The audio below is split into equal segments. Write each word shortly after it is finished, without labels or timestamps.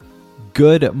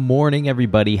Good morning,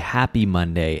 everybody. Happy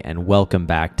Monday, and welcome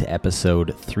back to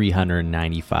episode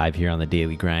 395 here on the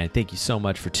Daily Grind. Thank you so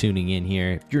much for tuning in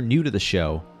here. If you're new to the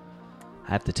show,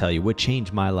 I have to tell you, what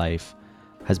changed my life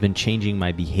has been changing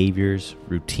my behaviors,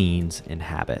 routines, and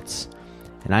habits.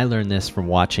 And I learned this from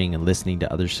watching and listening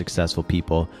to other successful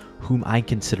people whom I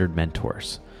considered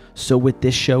mentors. So with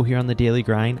this show here on the Daily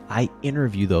Grind, I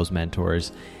interview those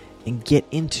mentors and get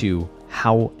into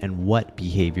how and what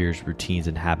behaviors, routines,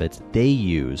 and habits they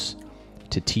use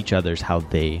to teach others how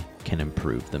they can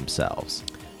improve themselves.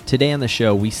 Today on the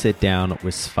show, we sit down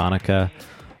with Svanika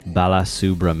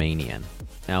Balasubramanian.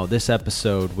 Now, this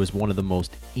episode was one of the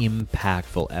most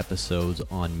impactful episodes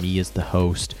on me as the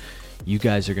host. You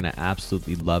guys are going to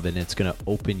absolutely love it, and it's going to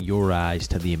open your eyes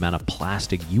to the amount of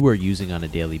plastic you are using on a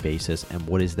daily basis and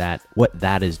what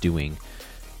that is doing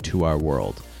to our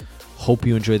world. Hope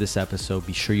you enjoy this episode.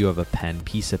 Be sure you have a pen,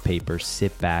 piece of paper,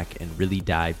 sit back, and really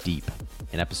dive deep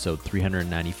in episode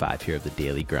 395 here of the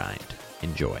Daily Grind.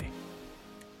 Enjoy.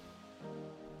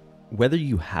 Whether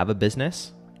you have a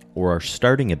business or are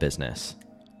starting a business,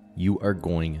 you are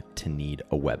going to need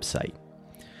a website.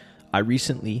 I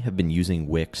recently have been using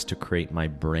Wix to create my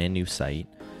brand new site,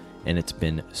 and it's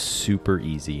been super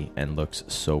easy and looks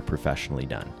so professionally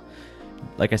done.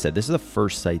 Like I said, this is the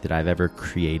first site that I've ever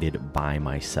created by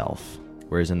myself,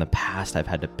 whereas in the past I've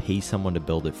had to pay someone to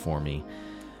build it for me.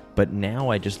 But now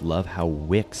I just love how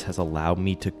Wix has allowed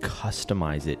me to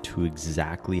customize it to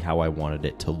exactly how I wanted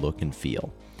it to look and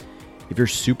feel. If you're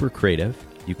super creative,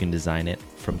 you can design it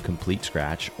from complete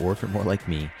scratch, or if you're more like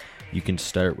me, you can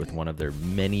start with one of their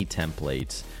many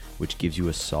templates, which gives you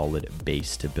a solid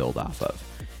base to build off of.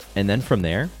 And then from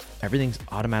there, everything's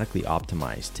automatically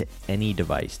optimized to any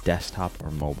device, desktop or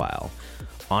mobile.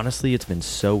 Honestly, it's been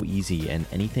so easy, and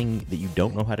anything that you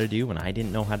don't know how to do and I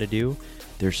didn't know how to do,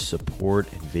 there's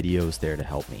support and videos there to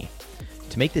help me.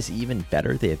 To make this even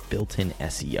better, they have built-in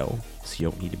SEO, so you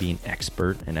don't need to be an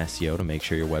expert in SEO to make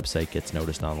sure your website gets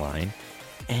noticed online,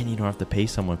 and you don't have to pay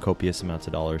someone copious amounts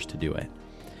of dollars to do it.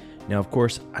 Now, of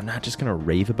course, I'm not just going to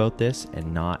rave about this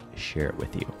and not share it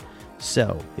with you.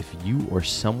 So if you or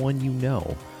someone you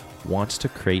know wants to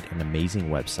create an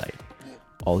amazing website,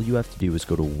 all you have to do is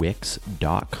go to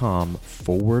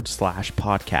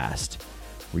wix.com/podcast,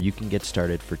 where you can get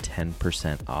started for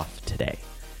 10% off today.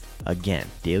 Again,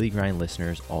 Daily Grind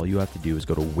listeners, all you have to do is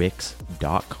go to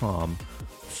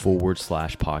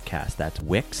wix.com/podcast. That's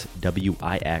Wix,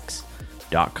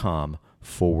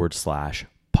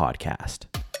 wix.com/podcast.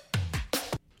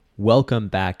 Welcome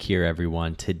back here,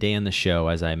 everyone. Today on the show,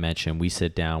 as I mentioned, we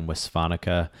sit down with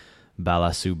Svanika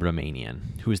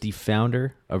Balasubramanian, who is the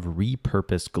founder of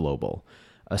rePurpose Global,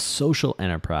 a social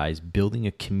enterprise building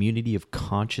a community of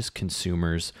conscious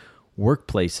consumers,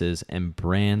 workplaces, and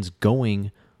brands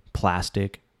going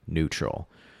plastic neutral.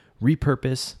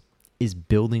 rePurpose is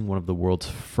building one of the world's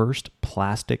first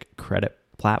plastic credit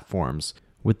platforms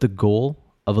with the goal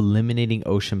of eliminating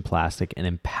ocean plastic and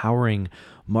empowering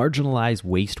marginalized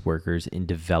waste workers in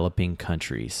developing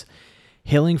countries.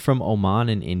 Hailing from Oman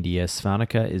and India,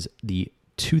 Svanika is the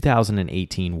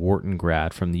 2018 Wharton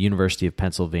grad from the University of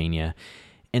Pennsylvania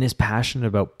and is passionate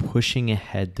about pushing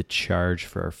ahead the charge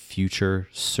for our future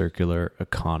circular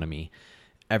economy.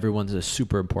 Everyone's a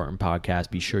super important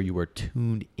podcast. Be sure you are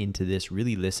tuned into this.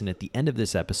 Really listen at the end of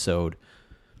this episode.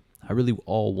 I really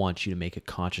all want you to make a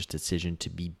conscious decision to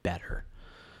be better.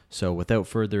 So without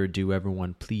further ado,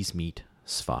 everyone, please meet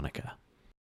Svanika.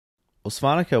 Well,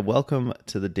 Svanika, welcome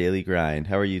to the Daily Grind.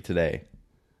 How are you today?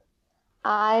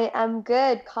 I am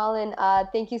good, Colin.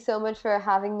 Thank you so much for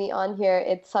having me on here.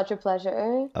 It's such a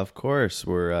pleasure. Of course,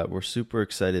 we're super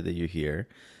excited that you're here.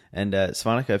 And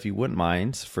Svanika, if you wouldn't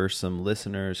mind, for some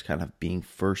listeners kind of being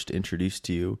first introduced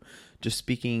to you, just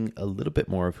speaking a little bit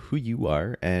more of who you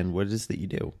are and what it is that you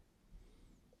do.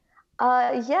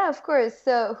 Yeah, of course.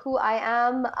 So who I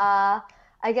am,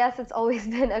 I guess it's always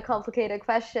been a complicated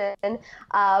question,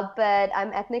 but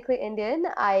I'm ethnically Indian.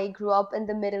 I grew up in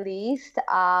the Middle East.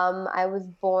 I was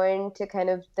born to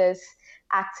kind of this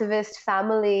activist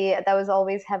family that was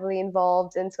always heavily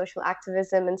involved in social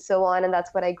activism and so on, and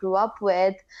that's what I grew up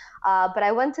with. But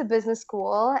I went to business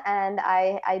school and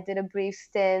I did a brief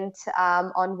stint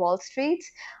on Wall Street.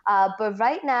 But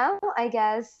right now, I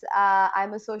guess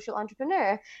I'm a social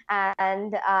entrepreneur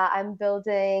and I'm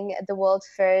building the world's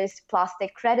first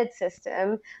plastic credit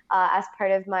system as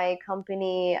part of my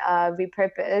company,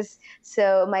 rePurpose.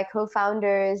 So my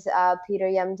co-founders, Peter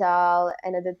Yamdal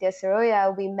and Aditya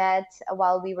Saroya, we met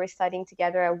while we were studying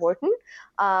together at Wharton.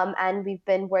 And we've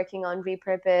been working on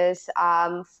rePurpose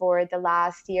for the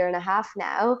last year and a half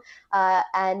now.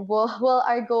 And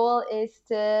our goal is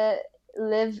to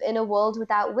live in a world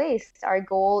without waste. Our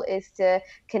goal is to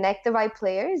connect the right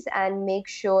players and make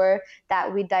sure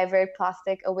that we divert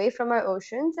plastic away from our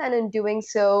oceans, and in doing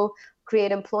so,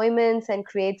 create employments and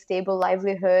create stable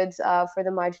livelihoods for the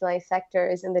marginalized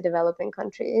sectors in the developing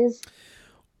countries.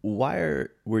 Were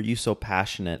you so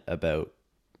passionate about,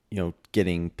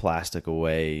 getting plastic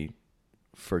away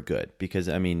for good? Because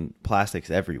I mean, plastic's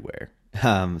everywhere.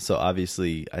 So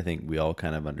obviously, I think we all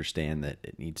kind of understand that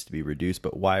it needs to be reduced.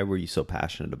 But why were you so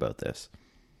passionate about this?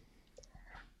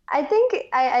 I think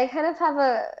I kind of have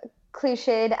a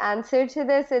cliched answer to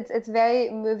this. It's very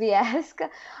movie-esque.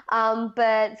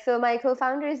 But so my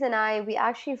co-founders and I, we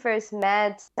actually first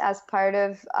met as part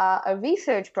of a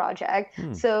research project.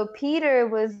 Hmm. So Peter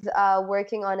was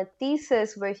working on a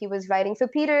thesis where he was writing. So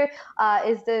Peter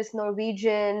is this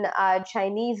Norwegian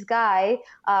Chinese guy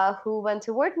who went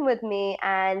to Wharton with me,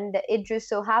 and it just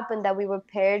so happened that we were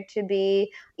paired to be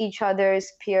each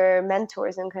other's peer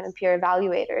mentors and kind of peer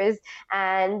evaluators.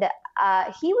 And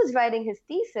he was writing his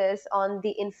thesis on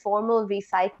the informal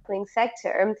recycling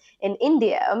sector in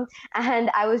India. And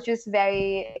I was just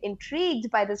very intrigued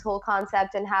by this whole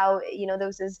concept and how, there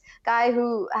was this guy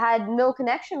who had no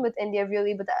connection with India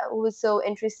really, but who was so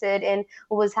interested in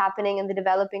what was happening in the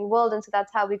developing world. And so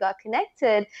that's how we got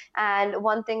connected. And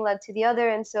one thing led to the other.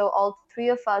 And so all three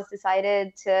of us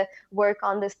decided to work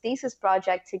on this thesis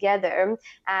project together.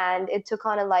 And it took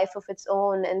on a life of its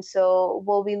own. And so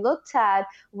what we looked at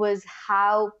was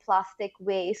how plastic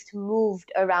waste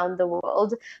moved around the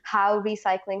world, how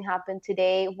recycling happened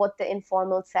today, what the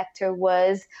informal sector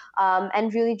was,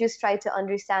 and really just try to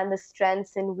understand the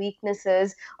strengths and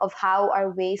weaknesses of how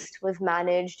our waste was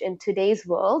managed in today's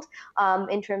world,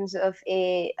 in terms of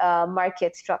a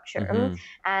market structure. Mm-hmm.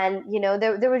 And,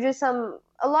 there were just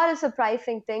a lot of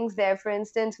surprising things there. For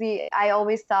instance, I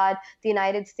always thought the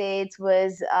United States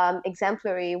was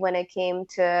exemplary when it came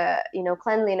to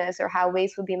cleanliness or how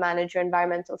waste would be managed or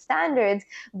environmental standards.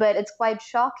 But it's quite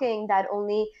shocking that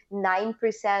only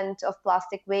 9% of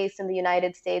plastic waste in the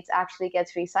United States actually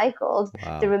gets recycled.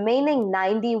 Wow. The remaining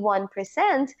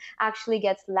 91% actually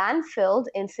gets landfilled,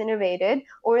 incinerated,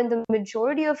 or in the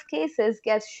majority of cases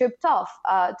gets shipped off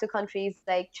to countries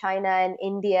like China and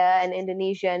India and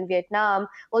Indonesia and Vietnam.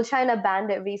 Well, China banned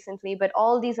it recently, but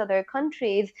all these other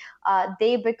countries,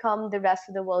 they become the rest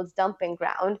of the world's dumping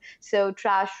ground. So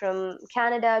trash from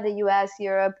Canada, the US,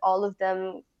 Europe, all of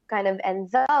them kind of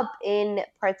ends up in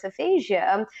parts of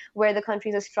Asia where the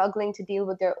countries are struggling to deal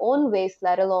with their own waste,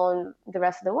 let alone the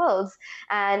rest of the world's.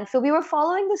 And so we were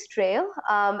following this trail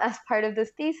as part of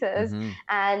this thesis, Mm-hmm.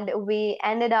 and we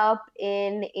ended up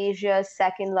in Asia's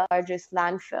second largest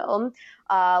landfill,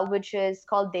 which is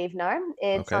called Devnar.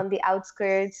 It's Okay. on the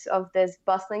outskirts of this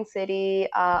bustling city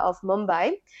of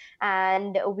Mumbai.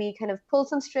 And we kind of pulled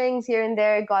some strings here and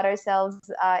there, got ourselves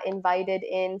invited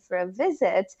in for a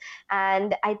visit.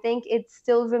 And I think it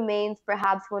still remains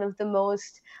perhaps one of the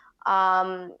most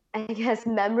I guess,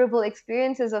 memorable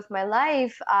experiences of my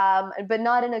life, but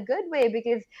not in a good way,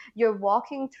 because you're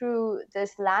walking through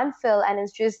this landfill and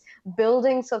it's just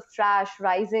buildings of trash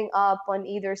rising up on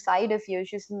either side of you.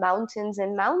 It's just mountains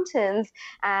and mountains,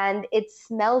 and it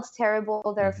smells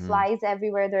terrible. There are Mm-hmm. flies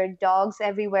everywhere, there are dogs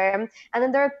everywhere. And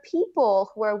then there are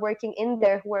people who are working in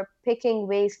there who are picking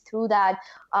waste through that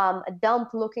dump,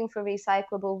 looking for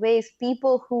recyclable waste.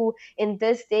 People who in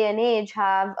this day and age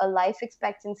have a life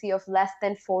expectancy of less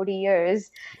than 40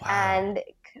 years. Wow.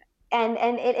 And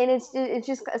it's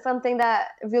just something that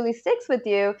really sticks with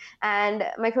you. And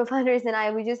my co-founders and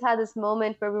I, we just had this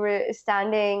moment where we were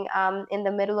standing in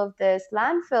the middle of this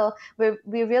landfill, where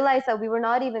we realized that we were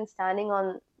not even standing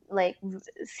on like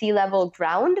sea level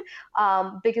ground,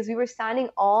 because we were standing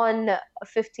on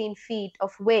 15 feet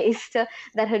of waste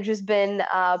that had just been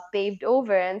paved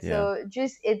over. And so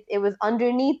just it was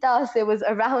underneath us, it was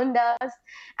around us,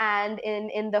 and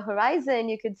in the horizon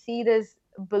you could see this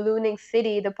ballooning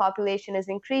city. The population is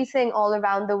increasing all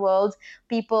around the world.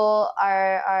 People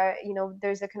are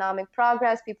there's economic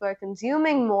progress, people are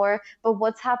consuming more, but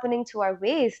what's happening to our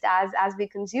waste as we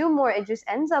consume more? It just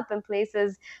ends up in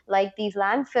places like these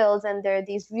landfills, and there are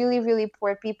these really, really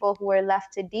poor people who are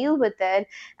left to deal with it.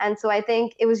 And so I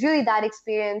think it was really that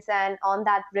experience, and on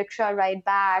that rickshaw ride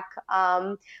back,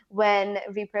 when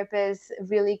rePurpose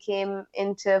really came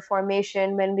into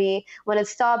formation, when it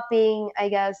stopped being, I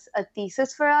guess, a thesis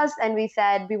for us, and we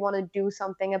said we want to do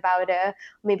something about it,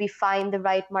 maybe find the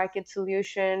right market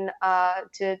solution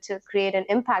to create an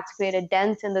impact, create a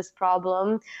dent in this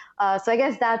problem. So I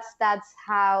guess that's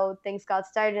how things got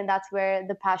started, and that's where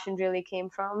the passion really came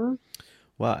from.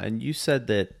 Wow. And you said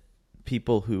that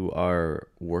people who are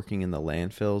working in the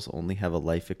landfills only have a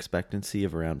life expectancy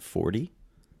of around 40?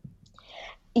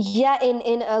 Yeah,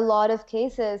 in a lot of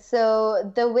cases.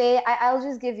 So the way I'll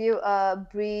just give you a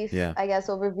brief, Yeah. I guess,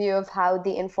 overview of how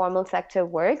the informal sector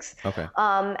works. Okay.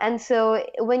 And so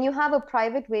when you have a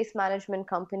private waste management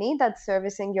company that's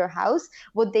servicing your house,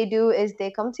 what they do is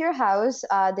they come to your house,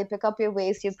 they pick up your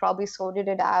waste. You've probably sorted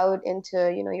it out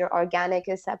into, your organic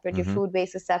is separate, your Mm-hmm. food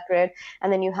waste is separate,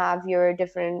 and then you have your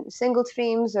different single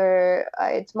streams or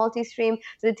it's multi-stream.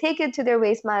 So they take it to their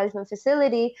waste management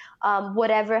facility.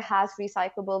 Whatever has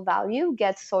recyclable value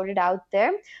gets sorted out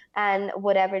there, and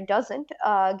whatever doesn't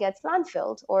gets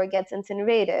landfilled or gets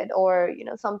incinerated, or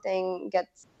something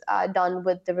gets done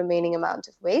with the remaining amount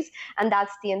of waste, and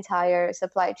that's the entire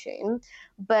supply chain.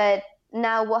 But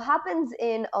now, what happens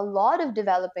in a lot of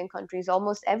developing countries,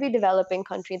 almost every developing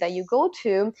country that you go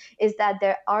to, is that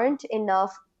there aren't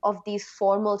enough of these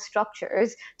formal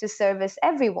structures to service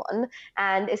everyone.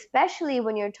 And especially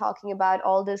when you're talking about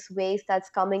all this waste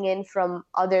that's coming in from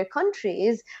other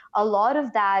countries, a lot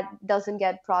of that doesn't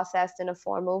get processed in a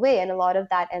formal way, and a lot of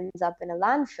that ends up in a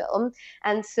landfill.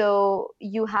 And so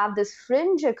you have this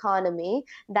fringe economy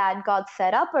that got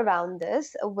set up around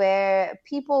this, where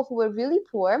people who were really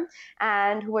poor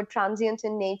and who were transient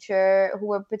in nature, who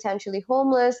were potentially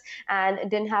homeless and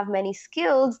didn't have many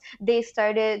skills, they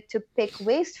started to pick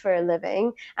waste for a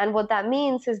living. And what that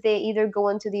means is they either go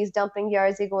into these dumping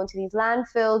yards, they go into these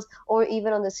landfills, or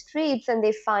even on the streets, and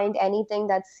they find anything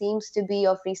that seems to be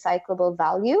of recyclable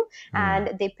value,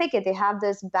 and they pick it. They have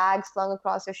this bag slung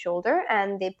across their shoulder,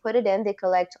 and they put it in, they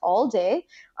collect all day.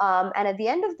 And at the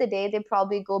end of the day, they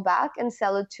probably go back and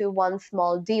sell it to one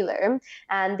small dealer,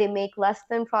 and they make less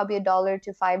than probably $1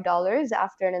 to $5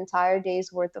 after an entire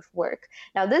day's worth of work.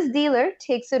 Now, this dealer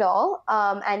takes it all,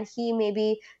 and he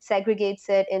maybe segregates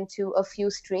it into a few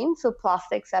streams, so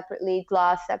plastic separately,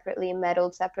 glass separately,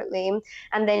 metal separately,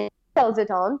 and then sells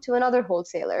it on to another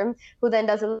wholesaler, who then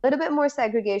does a little bit more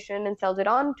segregation and sells it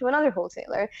on to another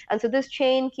wholesaler. And so this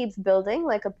chain keeps building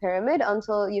like a pyramid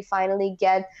until you finally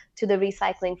get to the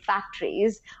recycling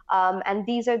factories. And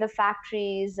these are the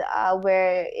factories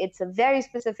where it's a very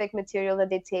specific material that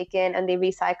they take in and they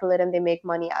recycle it and they make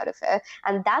money out of it.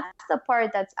 And that's the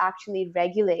part that's actually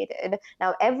regulated.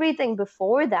 Now, everything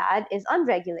before that is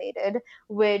unregulated,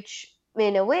 which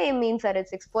in a way means that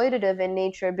it's exploitative in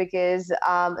nature, because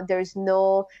there's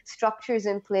no structures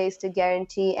in place to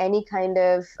guarantee any kind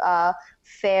of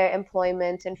fair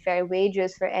employment and fair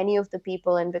wages for any of the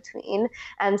people in between.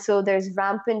 And so there's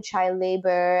rampant child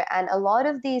labor, and a lot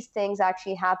of these things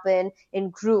actually happen in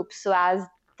groups. So as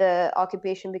the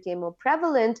occupation became more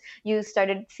prevalent, you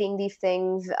started seeing these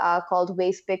things called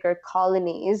waste picker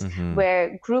colonies,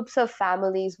 where groups of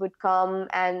families would come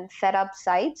and set up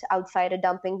sites outside a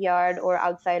dumping yard or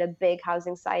outside a big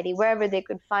housing society, wherever they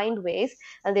could find waste,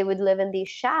 and they would live in these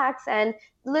shacks. And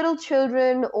little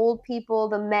children, old people,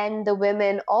 the men, the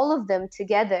women, all of them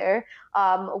together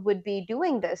would be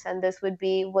doing this, and this would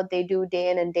be what they do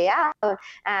day in and day out.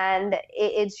 And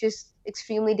it's just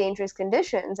extremely dangerous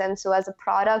conditions. And so as a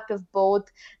product of both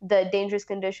the dangerous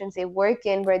conditions they work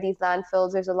in, where these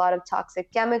landfills, there's a lot of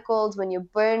toxic chemicals. When you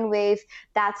burn waste,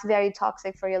 that's very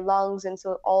toxic for your lungs. And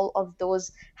so all of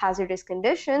those hazardous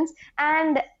conditions.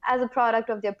 And as a product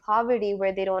of their poverty,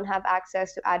 where they don't have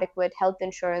access to adequate health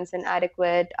insurance and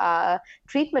adequate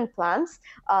treatment plans,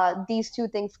 these two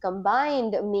things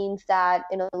combined means that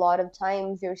in a lot of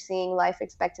times you're seeing life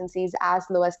expectancies as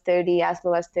low as 30, as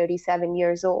low as 37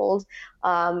 years old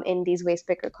in these waste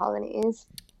picker colonies.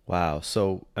 Wow.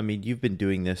 So, I mean, you've been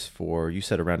doing this for, you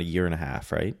said around a year and a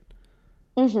half, right?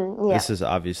 Mm-hmm, yeah. This is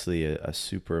obviously a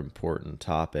super important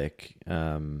topic.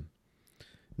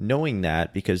 Knowing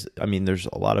that, because, I mean, there's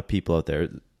a lot of people out there,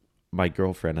 my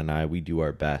girlfriend and I, we do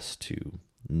our best to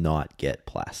not get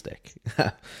plastic.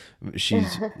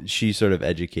 She sort of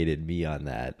educated me on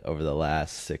that over the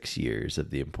last 6 years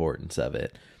of the importance of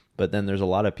it. But then there's a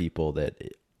lot of people that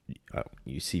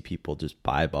you see people just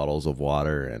buy bottles of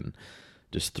water and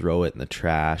just throw it in the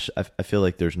trash. I feel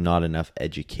like there's not enough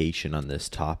education on this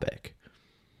topic.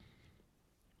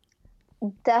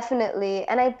 Definitely.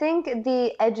 And I think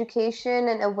the education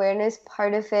and awareness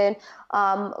part of it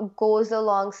goes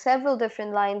along several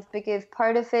different lines, because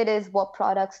part of it is what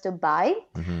products to buy.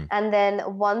 And then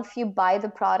once you buy the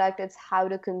product, it's how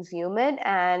to consume it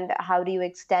and how do you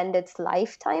extend its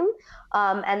lifetime.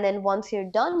 And then once you're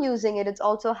done using it, it's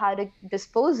also how to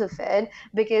dispose of it,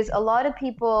 because a lot of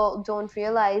people don't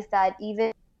realize that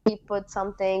even we put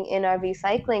something in our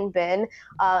recycling bin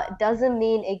doesn't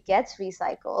mean it gets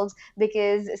recycled.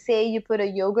 Because say you put a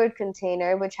yogurt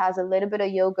container which has a little bit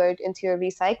of yogurt into your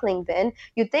recycling bin,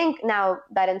 you think now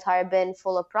that entire bin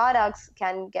full of products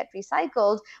can get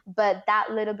recycled, but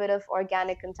that little bit of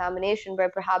organic contamination where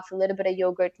perhaps a little bit of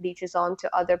yogurt leaches onto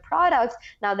other products,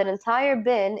 now that entire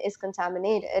bin is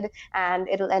contaminated and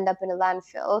it'll end up in a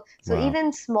landfill. So Wow.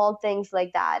 even small things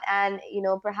like that, and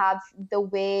perhaps the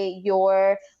way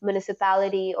your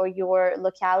municipality or your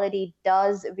locality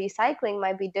does recycling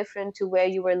might be different to where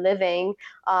you were living,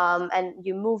 and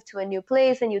you move to a new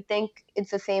place and you think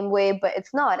it's the same way, but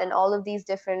it's not. And all of these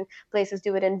different places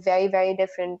do it in very, very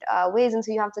different ways. And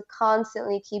so you have to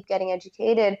constantly keep getting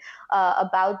educated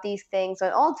about these things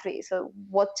on all three. So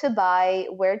what to buy,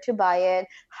 where to buy it,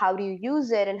 how do you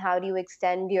use it, and how do you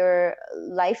extend your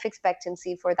life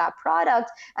expectancy for that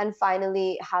product? And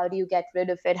finally, how do you get rid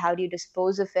of it? How do you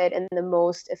dispose of it in the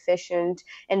most efficient,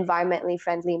 environmentally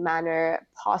friendly manner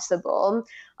possible?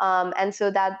 And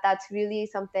so that's really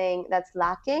something that's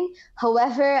lacking.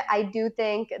 However, I do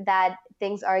think that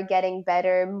things are getting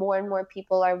better. More and more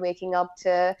people are waking up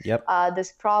to Yep.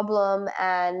 this problem,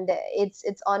 and it's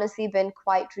honestly been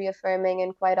quite reaffirming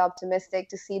and quite optimistic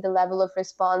to see the level of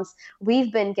response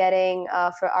we've been getting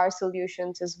for our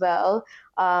solutions as well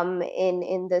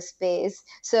in this space.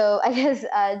 So I guess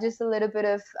just a little bit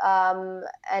of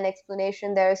an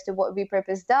explanation there as to what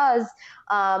rePurpose does.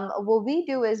 What we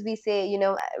do is we say,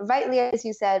 rightly as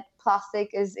you said, plastic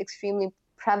is extremely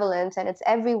prevalent and it's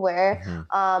everywhere.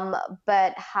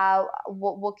 But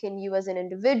what can you as an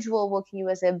individual, what can you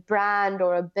as a brand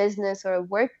or a business or a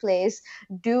workplace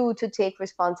do to take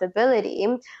responsibility?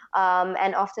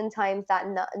 And oftentimes that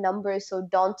number is so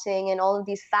daunting, and all of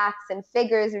these facts and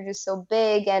figures are just so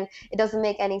big, and it doesn't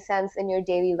make any sense in your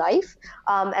daily life.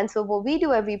 And so what we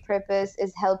do at rePurpose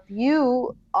is help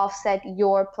you offset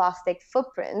your plastic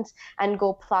footprint and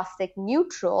go plastic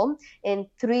neutral in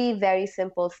 3 very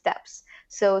simple steps.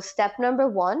 So step number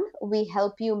 1, we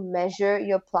help you measure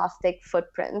your plastic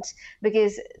footprint,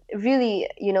 because really,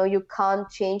 you can't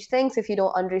change things if you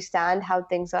don't understand how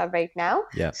things are right now.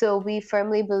 Yeah. So we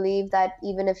firmly believe that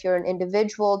even if you're an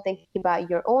individual thinking about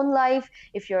your own life,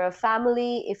 if you're a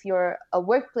family, if you're a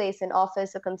workplace, an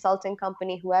office, a consulting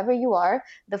company, whoever you are,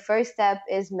 the first step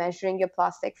is measuring your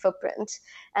plastic footprint.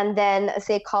 And then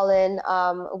say, Colin,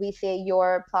 we say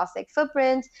your plastic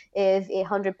footprint is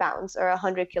 100 pounds or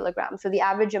 100 kilograms. So the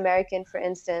average American, for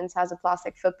instance, has a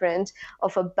plastic footprint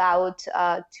of about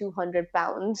 200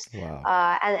 pounds.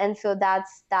 Wow. And so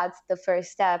that's the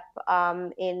first step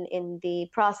in the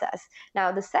process.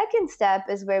 Now, the second step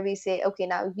is where we say, okay,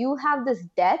 now you have this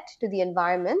debt to the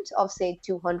environment of, say,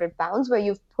 200 pounds, where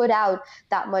you've put out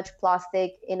that much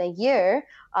plastic in a year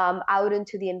out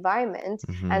into the environment.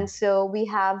 And so we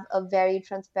have a very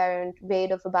transparent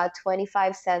rate of about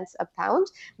 25 cents a pound,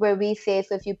 where we say,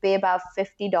 so if you pay about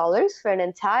 $50 for an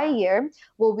entire year,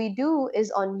 what we do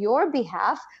is on your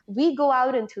behalf, we go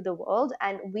out into the world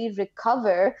and we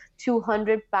recover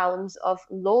 200 pounds of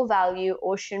low value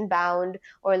ocean bound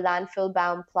or landfill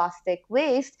bound plastic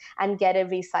waste and get it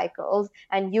recycled.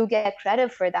 And you get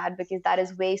credit for that, because that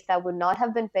is waste that would not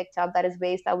have been picked up. That is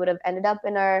waste that would have ended up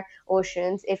in our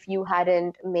oceans if you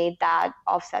hadn't made that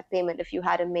offset payment, if you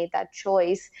hadn't made that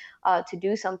choice to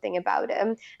do something about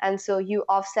it. And so you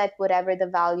offset whatever the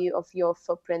value of your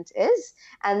footprint is.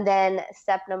 And then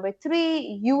step number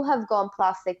 3, you have gone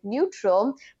plastic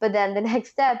neutral, but then the next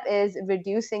step is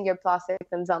reducing your plastic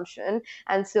consumption.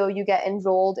 And so you get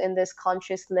enrolled in this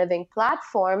conscious living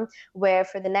platform, where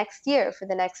for the next year, for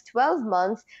the next 12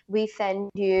 months, we send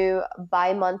you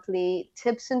bi-monthly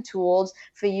tips and tools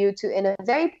for you to, in a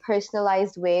very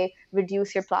personalized way,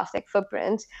 reduce your plastic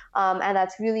footprint. And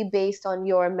that's really based on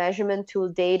your measurement tool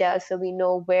data. So we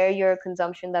know where your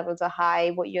consumption levels are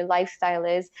high, what your lifestyle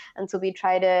is. And so we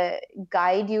try to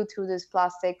guide you through this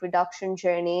plastic reduction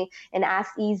journey in as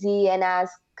easy and as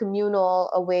communal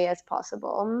a way as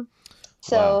possible.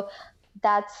 So Wow.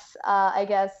 that's, I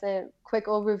guess, a quick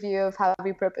overview of how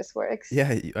rePurpose works.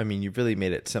 Yeah, I mean, you really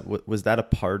made it. Was that a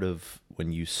part of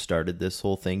when you started this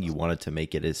whole thing? You wanted to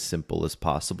make it as simple as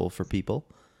possible for people?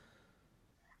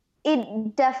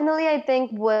 It definitely, I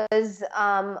think, was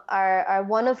our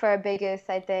one of our biggest,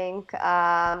 I think,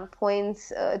 points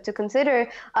to consider.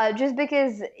 Just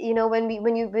because,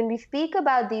 when we speak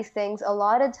about these things, a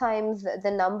lot of times the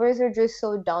numbers are just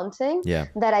so daunting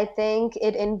that I think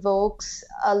it invokes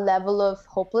a level of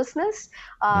hopelessness,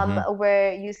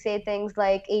 where you say things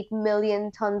like 8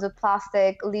 million tons of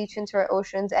plastic leach into our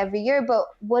oceans every year. But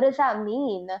what does that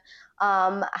mean?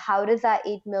 how does that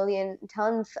 8 million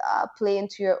tons play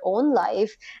into your own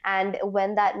life? And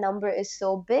when that number is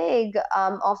so big,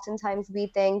 oftentimes we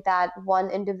think that one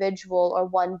individual or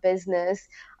one business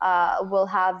will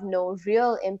have no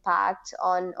real impact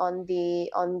on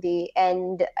the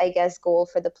end, I guess, goal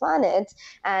for the planet.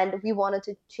 And we wanted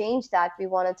to change that. We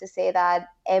wanted to say that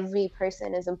every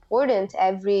person is important,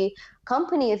 every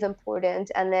company is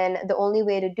important, and then the only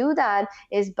way to do that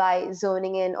is by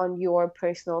zoning in on your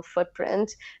personal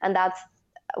footprint. And that's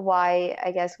why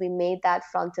I guess we made that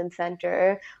front and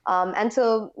center. And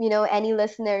so, any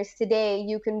listeners today,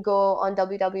 you can go on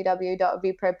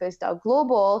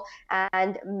www.repurpose.global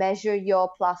and measure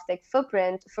your plastic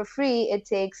footprint for free. It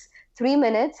takes 3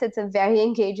 minutes. It's a very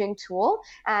engaging tool.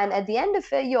 And at the end of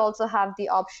it, you also have the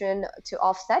option to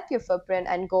offset your footprint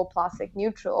and go plastic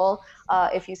neutral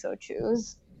if you so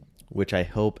choose. Which I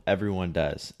hope everyone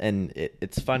does. And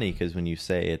it's funny because when you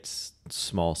say it's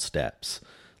small steps,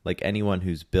 like anyone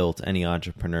who's built, any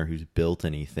entrepreneur who's built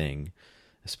anything,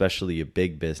 especially a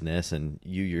big business, and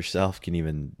you yourself can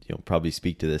even probably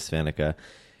speak to this, Svanika,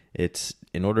 it's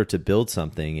in order to build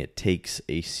something, it takes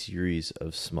a series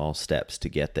of small steps to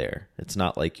get there. It's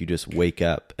not like you just wake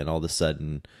up and all of a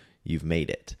sudden you've made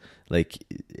it. Like,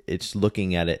 it's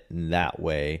looking at it in that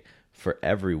way for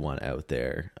everyone out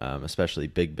there, especially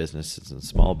big businesses and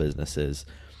small businesses.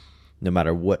 No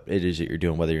matter what it is that you're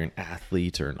doing, whether you're an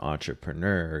athlete or an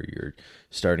entrepreneur, or you're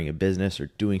starting a business or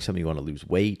doing something, you want to lose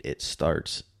weight, it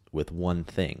starts with one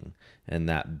thing and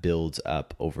that builds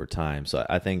up over time. So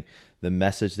I think the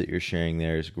message that you're sharing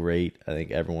there is great. I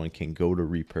think everyone can go to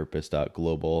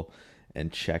rePurpose.global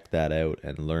and check that out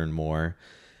and learn more.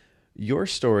 Your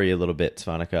story a little bit,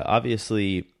 Svanika.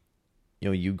 Obviously,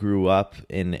 you grew up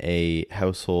in a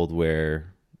household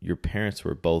where your parents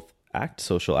were both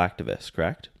social activists,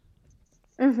 correct?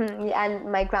 Mm-hmm. Yeah,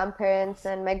 and my grandparents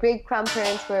and my great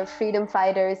grandparents were freedom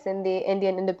fighters in the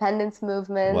Indian independence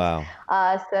movement. Wow.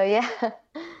 So yeah.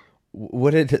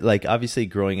 What did, like, obviously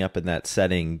growing up in that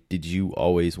setting, did you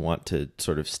always want to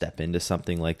sort of step into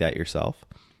something like that yourself?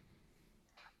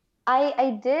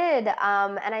 I did,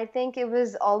 and I think it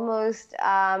was almost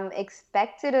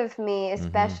expected of me, Mm-hmm.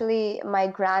 especially my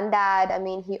granddad. I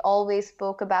mean, he always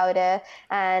spoke about it,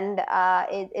 and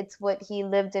it's what he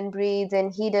lived and breathed,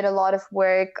 and he did a lot of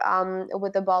work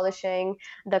with abolishing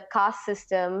the caste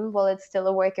system. Well, it's still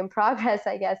a work in progress,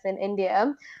 I guess, in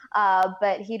India,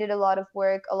 but he did a lot of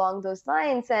work along those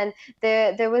lines. And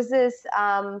there was this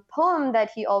poem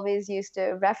that he always used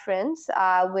to reference,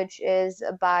 which is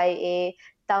by a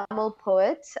Tamil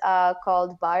poet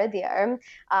called Bharadiyar.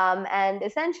 And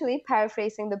essentially,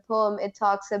 paraphrasing the poem, it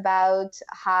talks about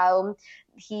how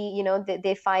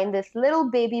they find this little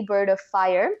baby bird of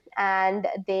fire and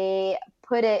they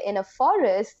put it in a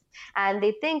forest, and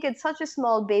they think it's such a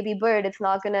small baby bird, it's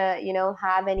not gonna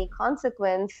have any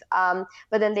consequence,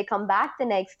 but then they come back the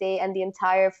next day and the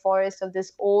entire forest of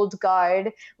this old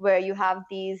guard, where you have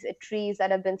these trees that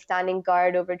have been standing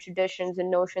guard over traditions and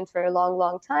notions for a long,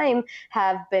 long time,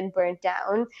 have been burnt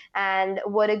down. And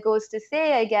what it goes to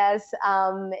say, I guess,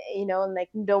 like,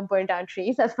 don't burn down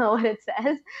trees. That's not what it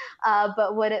says.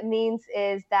 But what it means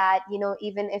is that,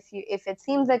 even if it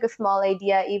seems like a small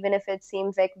idea, even if it seems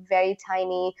like very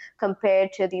tiny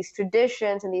compared to these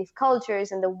traditions and these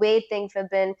cultures and the way things have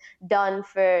been done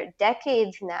for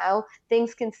decades now,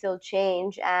 things can still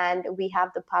change, and we have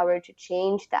the power to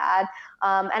change that.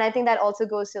 And I think that also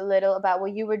goes a little about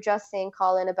what you were just saying,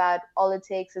 Colin, about all it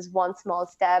takes is one small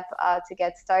step to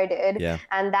get started. Yeah.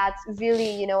 And that's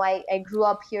really, I grew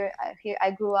up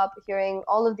I grew up hearing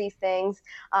all of these things,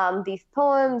 these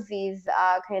poems, these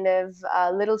kind of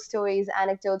little stories,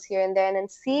 anecdotes here and there, and then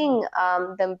seeing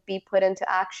them be put into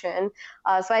action.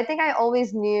 So I think I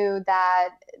always knew that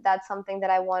that's something that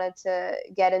I wanted to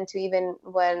get into, even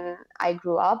when I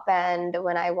grew up and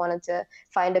when I wanted to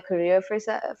find a career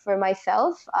for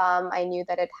myself. I knew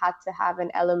that it had to have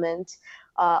an element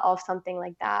of something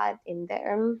like that in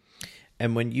there.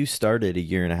 And when you started a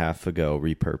year and a half ago,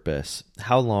 rePurpose,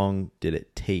 how long did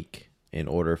it take in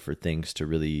order for things to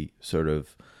really sort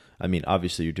of, I mean,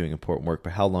 obviously you're doing important work,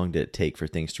 but how long did it take for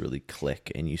things to really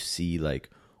click and you see like,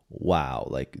 wow,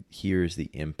 like, here's the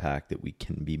impact that we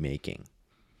can be making?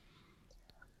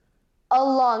 a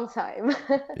long time.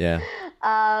 Yeah,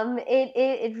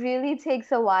 It really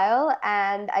takes a while,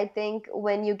 and I think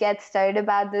when you get started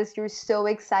about this, you're so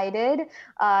excited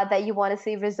that you want to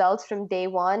see results from day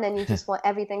one, and you just want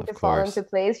everything of to fall course. into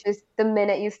place just the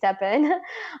minute you step in.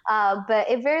 But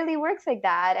it rarely works like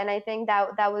that, and I think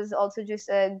that that was also just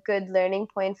a good learning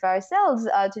point for ourselves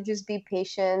to just be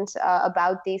patient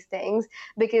about these things,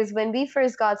 because when we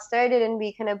first got started and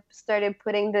we kind of started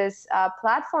putting this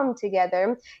platform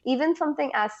together, even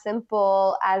something as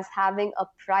simple as having a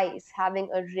price, having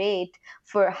a rate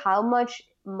for how much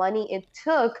money it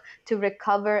took to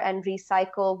recover and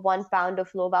recycle 1 pound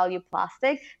of low value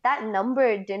plastic, that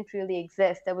number didn't really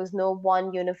exist. There was no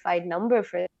one unified number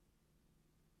for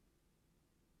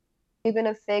you're going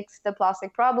to fix the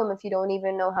plastic problem if you don't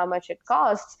even know how much it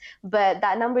costs. But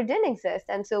that number didn't exist.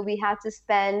 And so we had to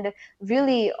spend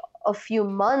really a few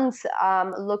months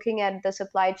looking at the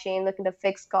supply chain, looking at the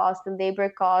fixed costs, the labor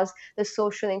costs, the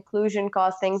social inclusion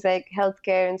costs, things like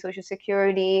healthcare and social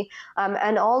security,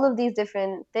 and all of these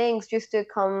different things just to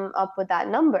come up with that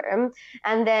number.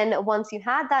 And then once you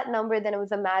had that number, then it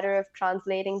was a matter of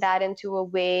translating that into a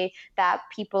way that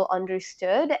people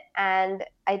understood. And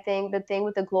I think the thing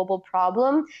with the global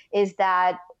problem is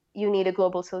that you need a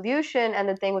global solution. And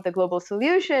the thing with the global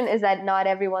solution is that not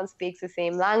everyone speaks the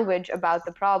same language about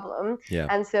the problem. Yeah.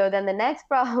 And so then the next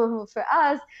problem for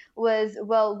us was,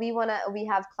 well, we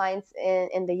have clients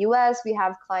in the US, we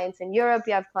have clients in Europe,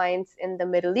 we have clients in the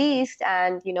Middle East.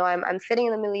 And, you know, I'm sitting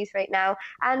in the Middle East right now,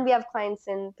 and we have clients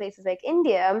in places like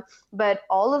India, but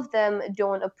all of them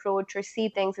don't approach or see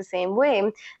things the same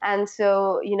way. And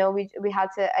so, you know, we had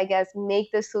to, I guess,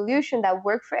 make the solution that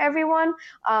worked for everyone,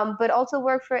 but also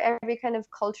work for every kind of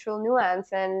cultural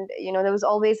nuance. And, you know, there was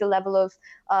always a level of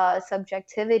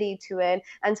subjectivity to it.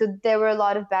 And so there were a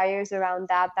lot of barriers around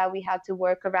that we had to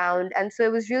work around. And so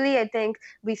it was really, I think,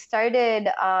 we started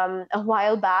a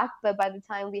while back, but by the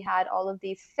time we had all of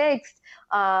these fixed,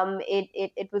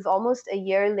 it was almost a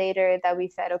year later that we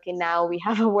said, okay, now we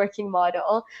have a working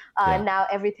model. Yeah. Now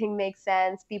everything makes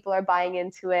sense. People are buying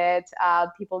into it.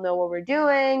 People know what we're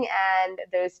doing, and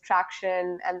there's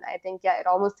traction. And I think, yeah, it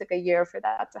almost took a year for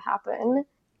that to happen.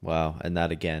 Wow. And that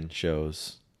again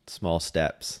shows small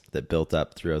steps that built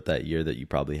up throughout that year that you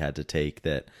probably had to take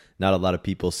that not a lot of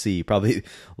people see. Probably a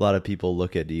lot of people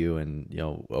look at you and, you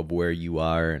know, of where you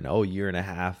are and, oh, year and a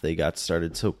half, they got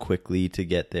started so quickly to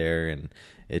get there. And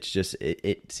it's just,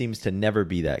 it seems to never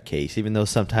be that case, even though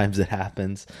sometimes it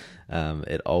happens.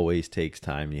 It always takes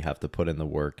time. You have to put in the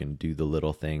work and do the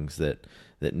little things that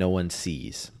no one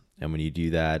sees. And when you do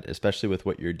that, especially with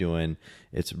what you're doing,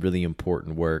 it's really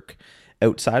important work.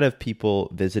 Outside of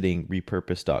people visiting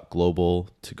repurpose.global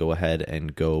to go ahead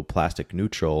and go plastic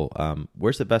neutral,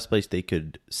 where's the best place they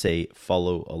could, say,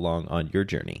 follow along on your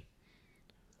journey?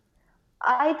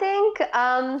 I think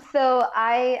so.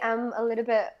 I am a little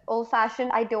bit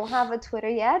old-fashioned. I don't have a Twitter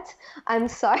yet. I'm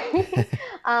sorry.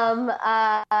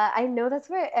 I know that's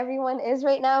where everyone is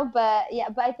right now, but yeah.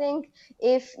 But I think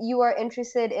if you are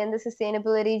interested in the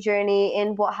sustainability journey,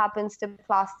 in what happens to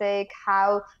plastic,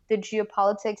 how the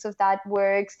geopolitics of that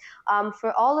works,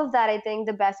 for all of that, I think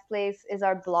the best place is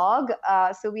our blog.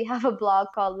 So we have a blog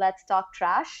called Let's Talk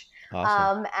Trash.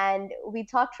 Awesome. And we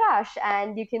talk trash,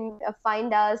 and you can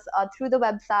find us through the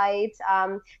website.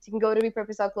 So you can go to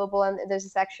rePurpose.global, and there's a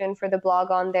section for the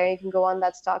blog on there. You can go on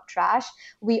Let's Talk Trash.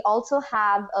 We also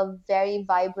have a very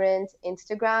vibrant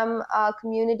Instagram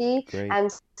community. Great.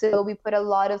 And so we put a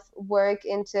lot of work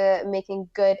into making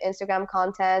good Instagram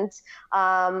content,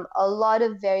 a lot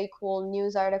of very cool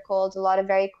news articles, a lot of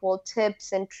very cool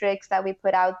tips and tricks that we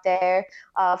put out there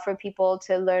for people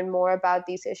to learn more about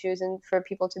these issues and for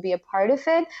people to be a part of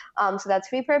it. So that's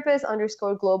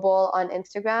rePurpose_global on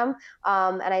Instagram.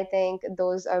 And I think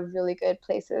those are really good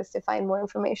places to find more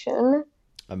information.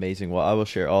 Amazing. Well, I will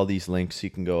share all these links. You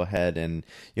can go ahead and,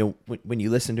 you know, when you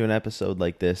listen to an episode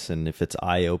like this, and if it's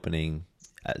eye-opening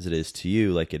as it is to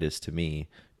you, like it is to me,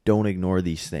 don't ignore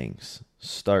these things.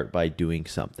 Start by doing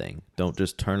something. Don't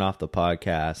just turn off the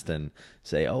podcast and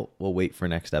say, oh, we'll wait for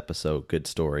next episode. Good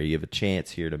story. You have a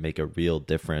chance here to make a real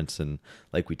difference. And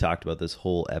like we talked about this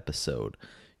whole episode,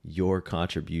 your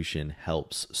contribution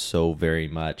helps so very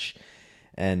much.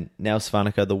 And now,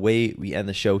 Svanika, the way we end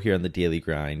the show here on the Daily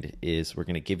Grind is we're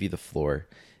going to give you the floor,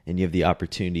 and you have the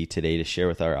opportunity today to share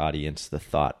with our audience the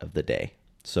thought of the day.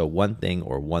 So one thing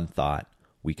or one thought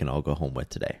we can all go home with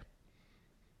today.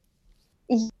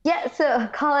 Yeah, so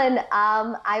Colin,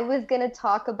 I was going to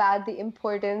talk about the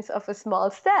importance of a small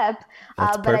step,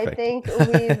 That's but I perfect. think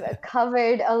we've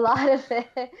covered a lot of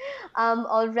it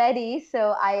already,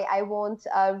 so I won't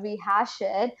rehash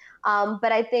it.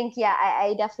 But I think, yeah,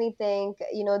 I definitely think,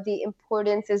 the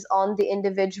importance is on the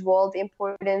individual, the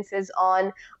importance is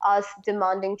on us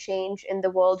demanding change in the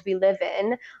world we live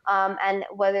in. And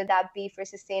whether that be for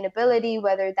sustainability,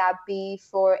 whether that be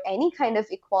for any kind of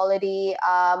equality,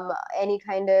 any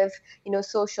kind of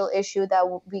social issue that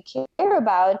we care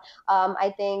about,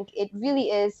 I think it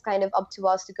really is kind of up to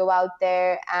us to go out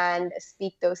there and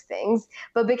speak those things.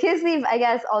 But because we've, I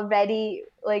guess, already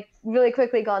like really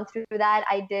quickly gone through that,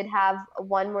 I did have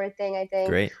one more thing, I think,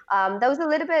 Great. that was a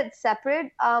little bit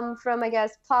separate from, I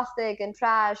guess, plastic and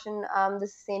trash and the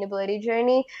sustainability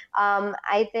journey.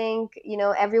 I think,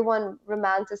 everyone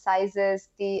romanticizes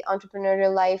the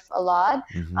entrepreneurial life a lot,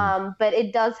 Hmm. but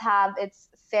it does have its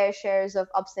fair shares of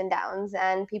ups and downs,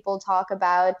 and people talk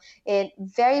about it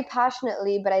very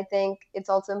passionately. But I think it's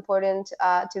also important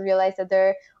to realize that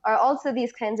there are also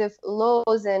these kinds of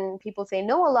lows, and people say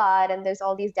no a lot, and there's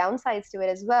all these downsides to it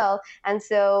as well. And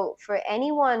so, for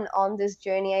anyone on this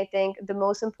journey, I think the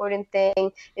most important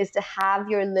thing is to have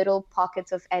your little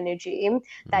pockets of energy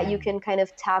that you can kind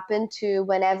of tap into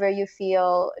whenever you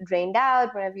feel drained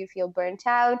out, whenever you feel burnt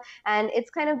out. And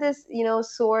it's kind of this,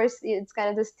 source, it's kind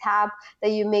of this tap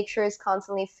that you make sure is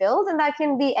constantly filled. And that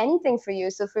can be anything for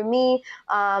you. So for me,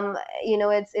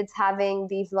 it's having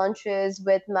these lunches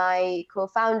with my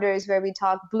co-founders where we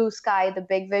talk blue sky, the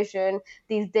big vision,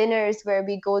 these dinners where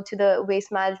we go to the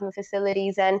waste management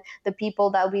facilities and the people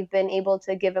that we've been able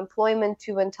to give employment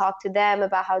to and talk to them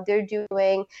about how they're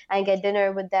doing and get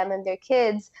dinner with them and their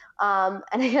kids. And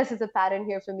I guess it's a pattern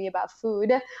here for me about food.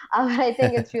 But I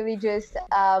think it's really just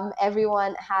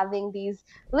everyone having these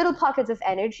little pockets of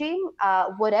energy,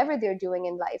 whatever they're doing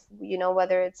in life,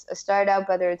 whether it's a startup,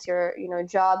 whether it's your,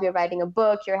 job, you're writing a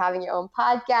book, you're having your own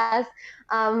podcast.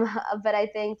 But I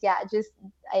think, yeah,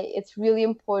 it's really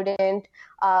important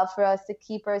for us to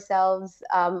keep ourselves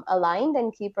aligned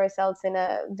and keep ourselves in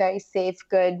a very safe,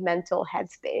 good mental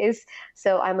headspace.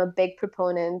 So I'm a big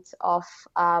proponent of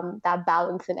that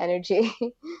balance and energy.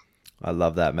 I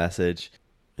love that message.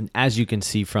 And as you can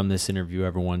see from this interview,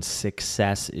 everyone's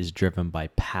success is driven by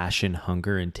passion,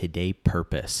 hunger, and today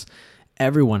purpose.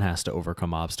 Everyone has to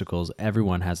overcome obstacles.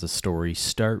 Everyone has a story.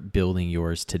 Start building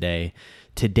yours today.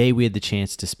 Today, we had the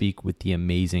chance to speak with the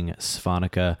amazing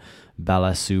Svanika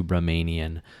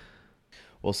Balasubramanian.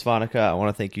 Well, Svanika, I want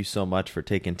to thank you so much for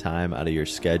taking time out of your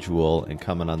schedule and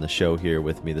coming on the show here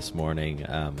with me this morning.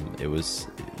 It was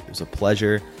a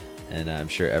pleasure, and I'm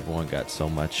sure everyone got so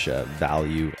much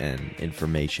value and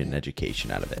information and education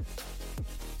out of it.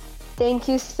 Thank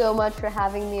you so much for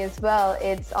having me as well.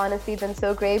 It's honestly been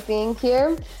so great being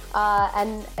here.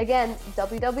 And again,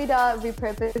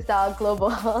 www.repurpose.global.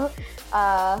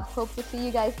 Hope to see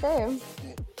you guys there.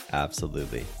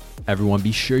 Absolutely. Everyone,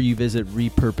 be sure you visit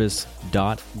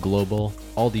rePurpose.global.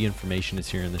 All the information is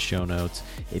here in the show notes.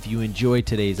 If you enjoyed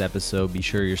today's episode, be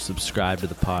sure you're subscribed to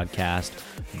the podcast.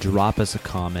 Drop us a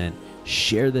comment.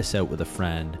 Share this out with a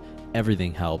friend.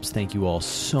 Everything helps. Thank you all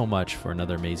so much for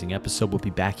another amazing episode. We'll be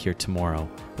back here tomorrow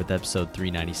with episode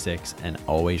 396. And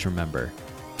always remember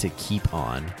to keep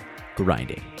on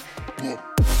grinding.